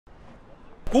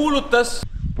kuulutas.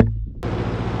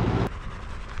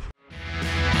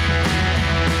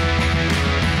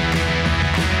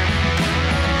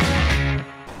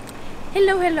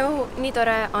 Hello, nii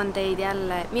tore on teid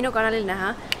jälle minu kanalil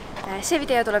näha. See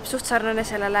video tuleb suht sarnane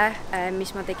sellele,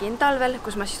 mis ma tegin talvel,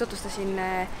 kus ma siis tutvustasin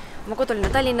oma kodulinna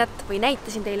Tallinnat või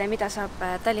näitasin teile, mida saab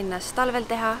Tallinnas talvel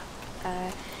teha.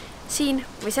 Siin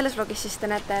või selles vlogis siis te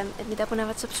näete, et mida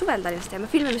põnevat saab suvel Tallinnas teha.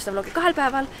 Me filmime seda vlogi 2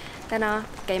 päeval. Täna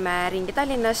käime ringi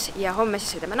Tallinnas ja homme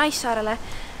siis sõidame Naissaarele.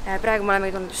 Praegu me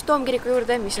oleme tulnud just Toomkiriku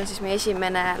juurde, mis on siis meie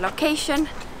esimene location.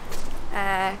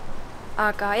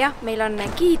 Aga jah, meil on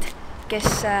giid,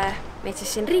 kes meid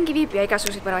siis siin ringi viib ja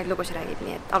igasuguseid põnevaid lugusid räägib,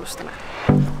 nii et alustame.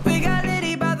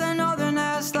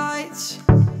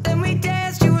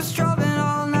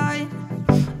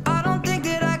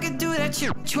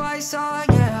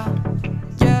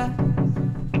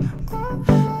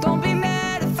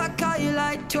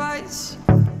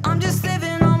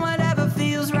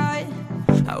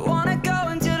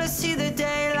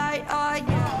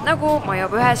 Nagu ma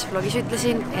juba ühes vlogis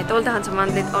ütlesin, et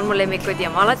oldehansamandlid on mul lemmikud ja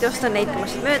ma alati ostan neid, kui ma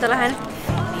siit mööda lähen.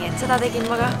 Nii et seda tegin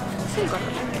ma ka sel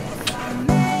korral.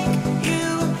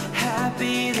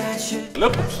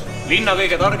 Lõpuks linna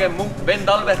kõige targem munk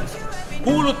vend Albert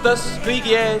kuulutas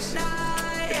kõigi ees,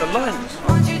 et on lahendus.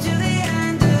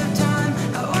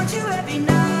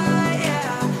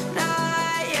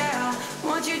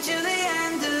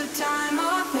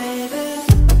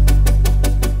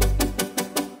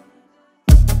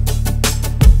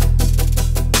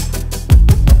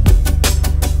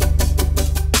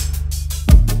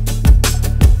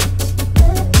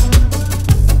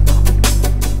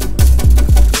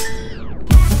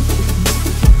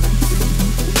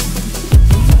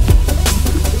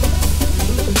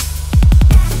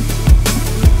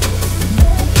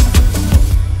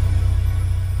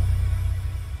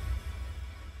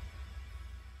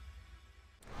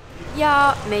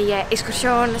 Ja meie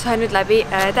ekskursioon sai nüüd läbi,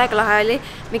 täiega lahe oli,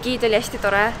 meie giid oli hästi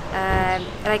tore,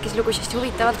 rääkis lugusid hästi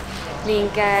huvitavalt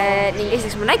ning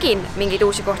esiteks ma nägin mingeid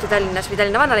uusi kohti Tallinnas või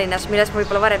Tallinna vanalinnas, millest ma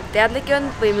võib-olla varem teadlik ei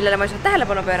olnud või millele ma ei saanud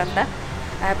tähelepanu pöörata.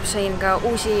 Plus sain ka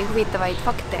uusi huvitavaid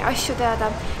fakte ja asju teada,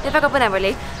 et väga põnev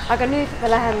oli, aga nüüd me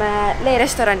läheme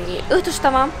leerestorani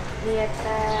õhtustama, nii et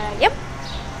jah.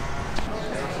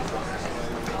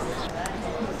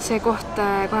 See koht,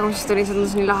 kohe kui siis tulin, see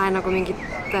tundus nii lahe nagu mingit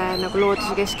nagu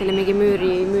looduse keskel ja mingi müür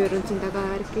on siin taga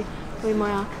värki või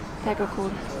maja. Täiega cool,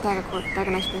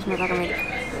 täiega nice place, mulle väga meeldib.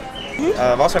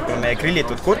 Vasakul on meie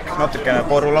grillitud kurk, natukene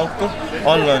porulauku.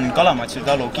 All on Kalamatsi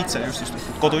talu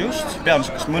kitsejuustistatud kodujust. Peal on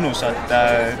sukust mõnusat,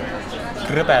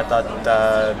 krõbedat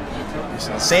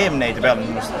seemneid ja peal on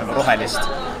mõnusat rohelist.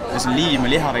 Ja see on liim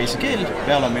ja lihareisikeel.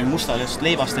 Peal on meil mustalist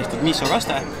leivast tehtud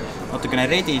misokaste. Natukene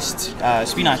redist,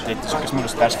 spinatit ja sukest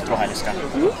mõnusat värsket rohelist ka.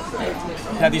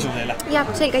 Head isu teile! Jah,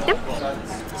 selge, aitäh!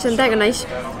 See on täiega nice.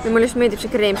 Mulle just meeldib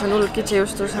see kreem, see on hullult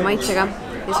kitsejustuse maitsega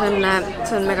ja see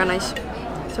on mega nice.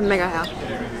 See on mega hea.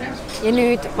 Ja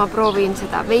nüüd ma proovin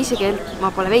seda veisekeelt.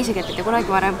 Ma pole veisekeelt mitte kunagi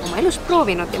varem oma elus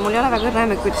proovinud ja mul ei ole väga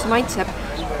õrna, kuidas see maitseb.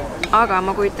 Aga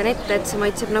ma kujutan ette, et see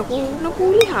maitseb nagu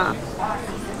liha.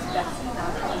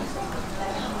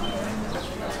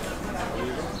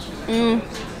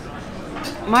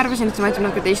 Ma arvasin, et see maitseb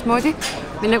nagu teistmoodi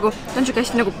või nagu, ta on siuke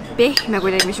hästi nagu pehme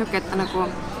kuidagi või siuke, et ta nagu,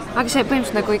 aga see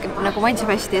põhimõtteliselt nagu maitseb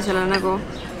hästi ja seal on nagu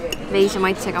veise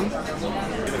maitsega.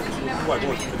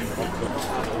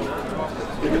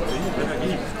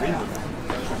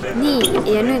 Nii,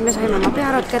 ja nüüd me saime oma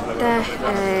pearod kätte.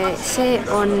 See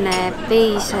on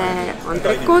veise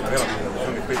andrekoot.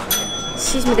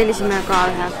 Siis me tellisime ka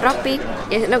ühe frapi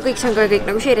ja no kõik see on ka kõik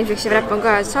nagu share'imiseks ja frap on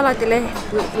ka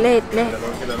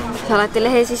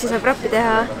salatilehe sisse saab frappi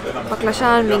teha,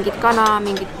 baklažaan, mingit kana,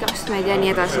 mingit kastmeid ja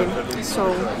nii edasi. So,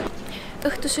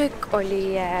 õhtusöök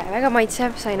oli väga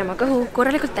maitsev, sain oma kõhu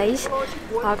korralikult täis,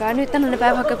 aga nüüd tänane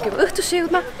päev hakkabki juba õhtusse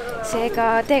jõudma,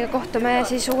 seega teiega kohtume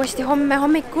siis uuesti homme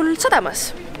hommikul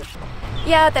sadamas.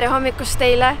 Ja tere hommikust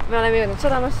teile, me oleme jõudnud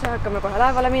sadamasse, hakkame kohe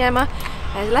laevale minema.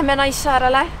 Lähme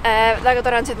Naissaarele, väga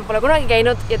tore on see, et ma pole kunagi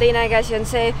käinud ja teine äge asi on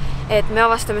see, et me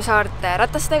avastame saart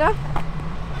ratastega.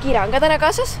 Kiira on ka täna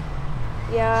kaasas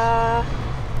ja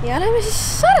lähme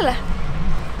siis saarele.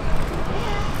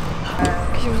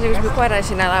 Küsimus on, kus me koera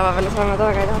sinna laeva peale saame, ta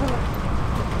väga ei taha tulla.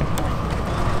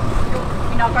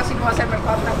 Mina ka sinu asemel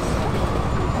kannan.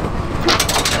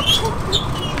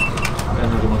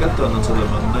 Enne kui ma kätte annan, selle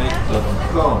ma näitan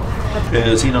ka.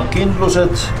 Siin on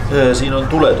kindlused, siin on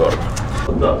Tuletorni.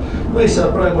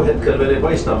 Naissaar praegu hetkel veel ei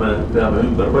paista, me peame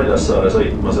ümber Paljassaare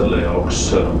sõitma selle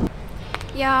jaoks.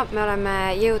 Ja me oleme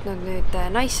jõudnud nüüd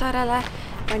Naissaarele.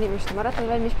 panime just maratoni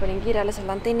valmis, panin kiirele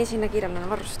selle antenni sinna, kiirel on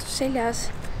varustus seljas.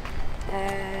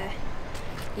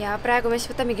 Ja praegu me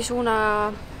siis võtamegi suuna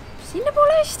sinna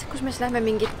poole vist, kus me siis lähme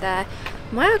mingit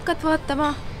majakat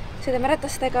vaatama sõidame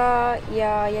ratastega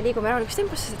ja liigume rahulikus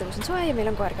tempos, sest õhus on soe ja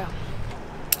meil on koer ka.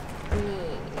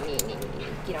 Nii,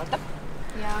 kirjutab.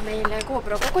 Ja meil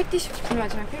GoPro-ga kotis,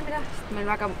 niimoodi saame filmida, sest meil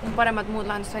väga paremad muud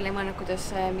lahendust välja mõelnud, kuidas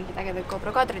mingid ägedad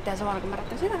GoPro kaadrid teha samal, kui me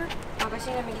rattaga sõidame. Aga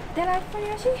siin on mingi telefoni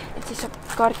asi, et siis saab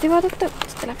kaarti vaadata,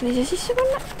 telefoni siia sisse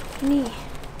panna. Nii,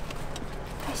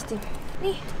 hästi.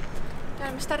 Nii,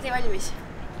 oleme stardi valmis.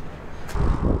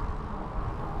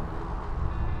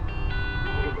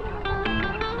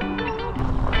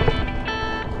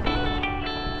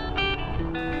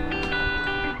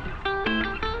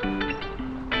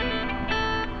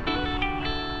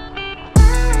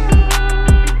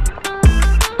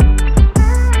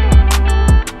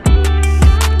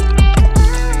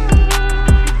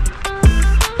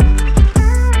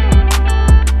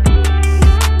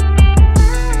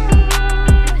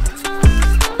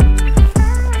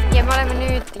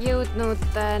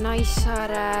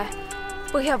 Naissaare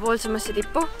põhjapoolsemasse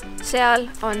tippu, seal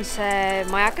on see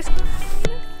majakas.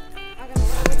 Aga me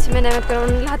võtsime enne, et kui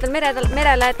on lähedal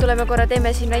merele, et tuleme korra,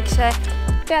 teeme siin väikse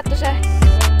peatuse.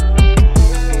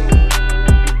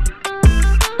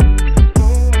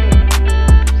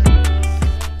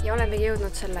 Ja olemegi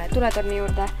jõudnud selle Tuletorni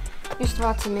juurde. Just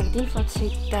vaatasin mingit infot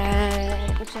siit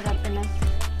ukse pealt enne.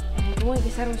 Kui mul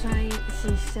kes aru sai,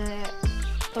 siis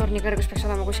torni kõrgus peaks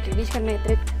olema kuskil 50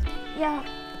 meetrit. Ja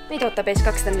meid ootab ees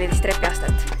 214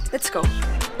 trepiastet. Let's go!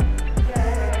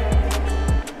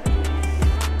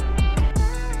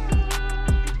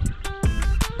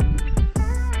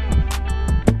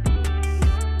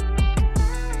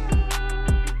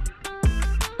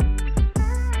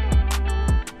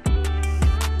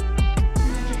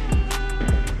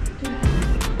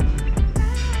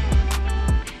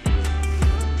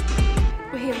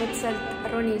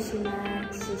 Põhimõtteliselt ronisime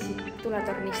siis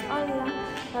Tuletornist alla.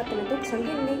 Vaatan, et uks on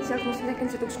kinni, sealt mõtlesin, et äkki on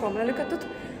see uks koomale lükatud.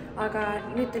 Aga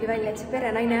nüüd tuli välja, et see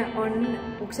perenaine on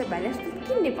ukse väljast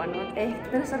kinni pannud. Ehk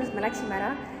tõenäoliselt arvas, et me läksime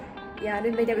ära. Ja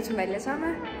nüüd me ei tea, kuidas me välja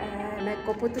saame. Me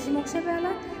koputasime ukse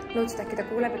peale. Lootsid, äkki ta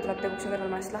kuuleb, et tuleb ukse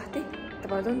kõrval maast lahti. Ta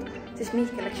pole tulnud. Siis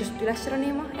Mihkel läks just üles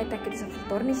ronima, et äkki ta saab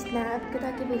tornist näeb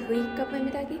kedagi või hõikab või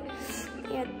midagi.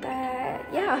 Nii et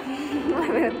jaa,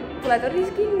 oleme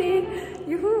Tuletornis kinni.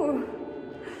 Juhuu!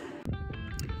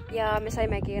 Ja me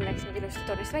saimegi õnneks nüüd ilusti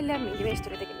tornist välja, mingi mees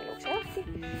tuli, tegi meile ukse lahti.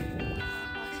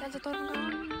 Seal see torn ka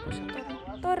on, kus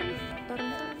on torn,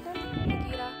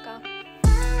 kiira ka.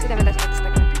 Sõidame edasi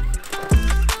ratastega.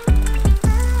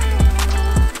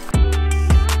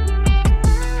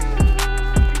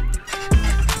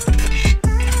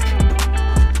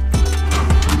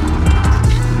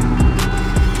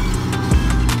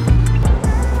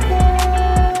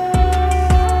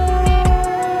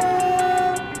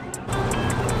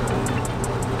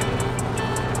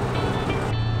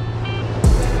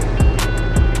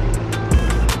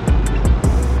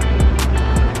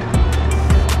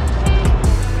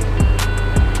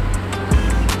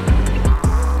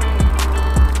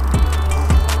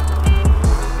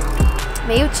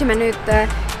 Me jõudsime nüüd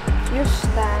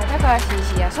just tagasi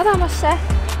siia sadamasse.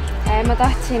 Ma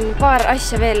tahtsin paar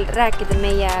asja veel rääkida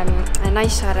meie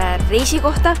Naissaare reisi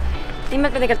kohta.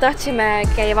 Nimelt me tegelikult tahtsime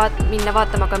minna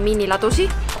vaatama ka miniladusi,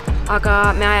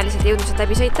 aga me ajaliselt ei jõudnud sealt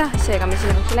läbi sõita, seega me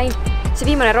sinna ei läinud. See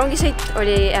viimane rongisõit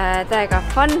oli täiega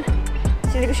fun.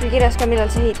 Siin oli kuskil kirjas ka, millal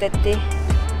see ehitati.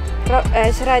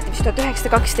 See rajati vist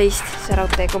 1912, see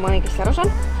raudtee, kui ma õigesti aru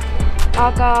saan.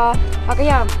 Aga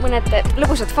jaa, mõned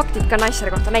lõbusad faktid ka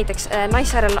Naissaare kohta. Näiteks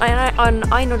Naissaarel on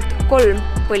ainult 3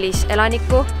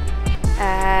 põliselanikku.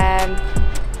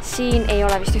 Siin ei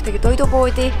ole vist ühtegi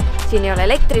toidupoodi, siin ei ole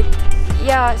elektrit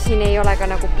ja siin ei ole ka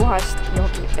nagu puhast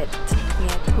joogivett. Nii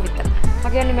et huvitav.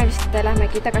 Aga ja nüüd me vist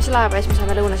lähmegi tagasi laeva ja siis me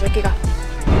saame lõunasöökiga.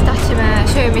 Tahtsime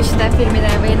söömist filmida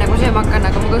või enne kui sööma hakkan,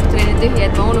 aga mu kõht tuli nii tühi,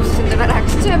 et ma unustasin tulla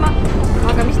rääkisin sööma.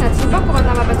 Aga mis nad siin pakuvad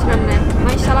laeva pealt, siin on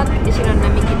naissalat ja siin on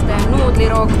mingid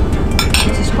nuudliroog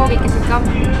ja siis koogikesed ka.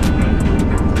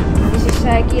 Ja siis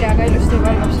kiiraga ilusti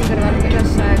valvab siin kõrval,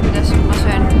 kuidas ma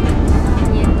söön.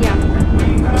 Nii et jaa.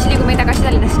 Ja siis liigume tagasi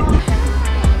Tallinnasse.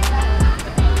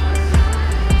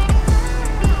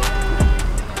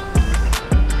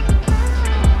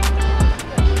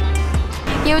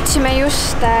 Jõudsime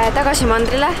just tagasi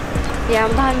mandrile ja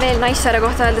ma tahan veel Naissaare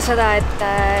kohta öelda seda, et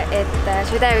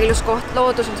see oli täiega ilus koht,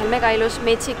 loodus on seal mega ilus,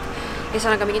 metsik ja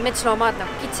seal on ka mingid metsloomad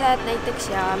nagu kitsed näiteks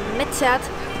ja metssead.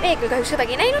 Meie küll kahjuks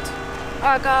sedagi ei näinud,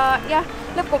 aga jah,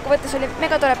 lõppkokkuvõttes oli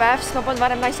mega tore päev, sest ma polnud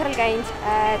varem Naissaarel käinud.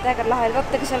 Täiega lahe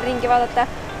rattaga seal ringi vaadata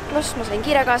pluss ma sain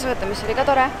kiire kaasa võtta, mis oli ka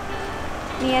tore.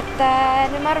 Nii et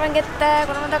nüüd ma arvangi, et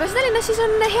kuna ma tagasi Tallinnas, siis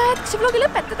on hea hetk see vlogi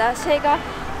lõpetada. Seega,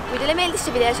 kui teile meeldis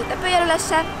see video, siis võtta pöial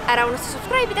ülesse, ära unusta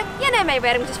subscribe ida ja näeme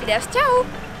juba järgmises videos.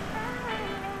 Tšau!